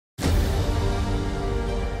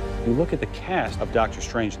You look at the cast of Doctor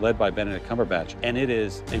Strange, led by Benedict Cumberbatch, and it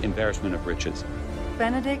is an embarrassment of riches.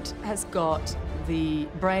 Benedict has got the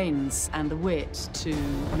brains and the wit to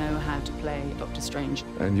know how to play Doctor Strange.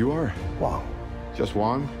 And you are? Wong. Just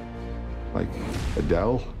Wong? Like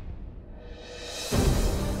Adele?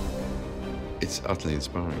 It's utterly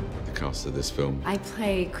inspiring, the cast of this film. I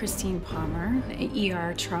play Christine Palmer, an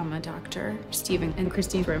ER trauma doctor. Stephen and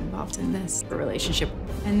Christine were involved in this relationship.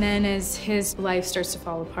 And then as his life starts to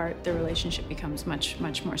fall apart, the relationship becomes much,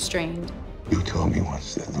 much more strained. You told me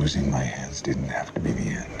once that losing my hands didn't have to be the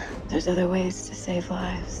end. There's other ways to save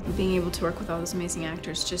lives. Being able to work with all those amazing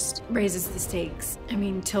actors just raises the stakes. I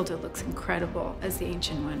mean, Tilda looks incredible as the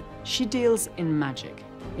Ancient One. She deals in magic,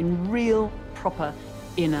 in real, proper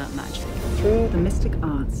inner magic. Through the mystic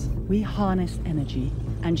arts, we harness energy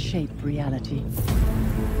and shape reality.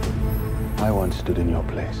 I once stood in your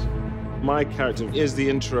place. My character is the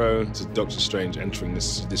intro to Doctor Strange entering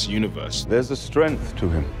this universe. There's a strength to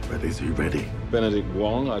him. But is he ready? Benedict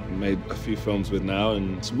Wong, I've made a few films with now,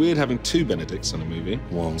 and it's weird having two Benedicts on a movie.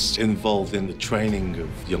 Wong's involved in the training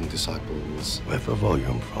of young disciples. If a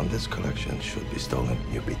volume from this collection should be stolen,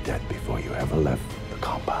 you'll be dead before you ever left the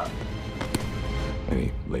compound.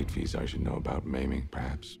 Any late fees I should know about, maiming,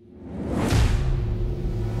 perhaps?